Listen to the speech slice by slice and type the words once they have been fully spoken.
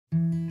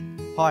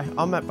Hi,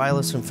 I'm Matt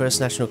Bayliss from First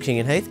National King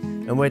and Heath,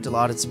 and we're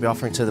delighted to be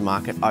offering to the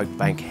market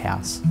Oakbank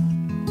House.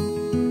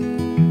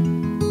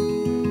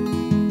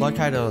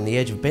 Located on the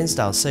edge of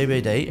Bairnsdale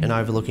CBD and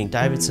overlooking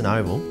Davison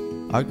Oval,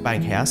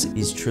 Oakbank House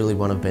is truly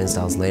one of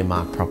Bairnsdale's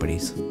landmark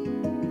properties.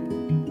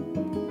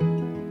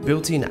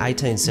 Built in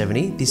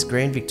 1870, this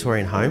grand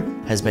Victorian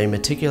home has been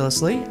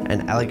meticulously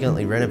and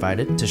elegantly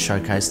renovated to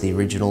showcase the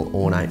original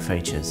ornate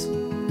features.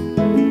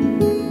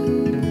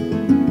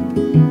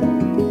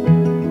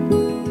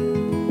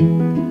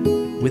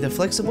 With a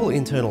flexible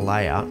internal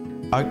layout,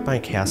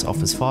 Oakbank House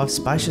offers 5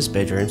 spacious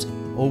bedrooms,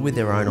 all with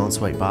their own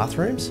ensuite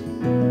bathrooms,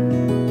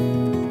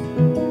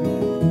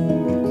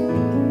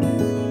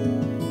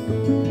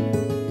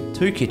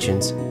 2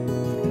 kitchens,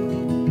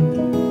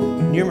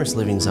 numerous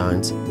living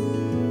zones,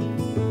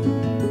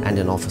 and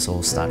an office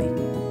or study.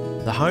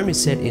 The home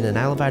is set in an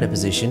elevated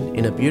position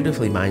in a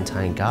beautifully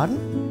maintained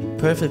garden,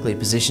 perfectly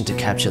positioned to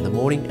capture the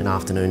morning and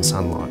afternoon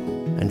sunlight,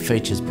 and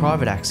features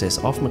private access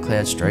off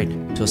Macleod Street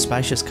to a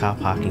spacious car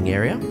parking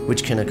area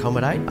which can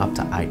accommodate up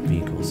to 8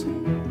 vehicles.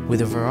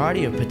 With a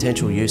variety of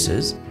potential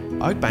uses,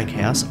 Oakbank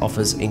House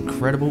offers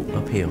incredible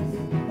appeal.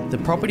 The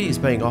property is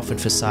being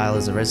offered for sale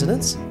as a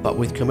residence, but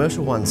with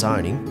commercial 1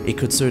 zoning, it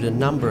could suit a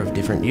number of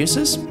different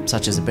uses,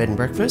 such as a bed and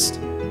breakfast,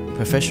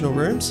 professional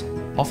rooms,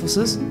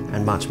 offices,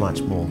 and much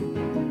more.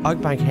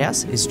 Oakbank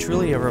House is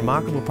truly a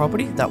remarkable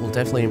property that will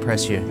definitely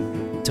impress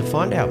you. To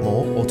find out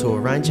more or to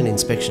arrange an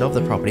inspection of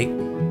the property,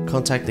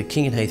 contact the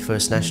King and Heath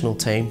First National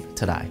team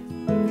today.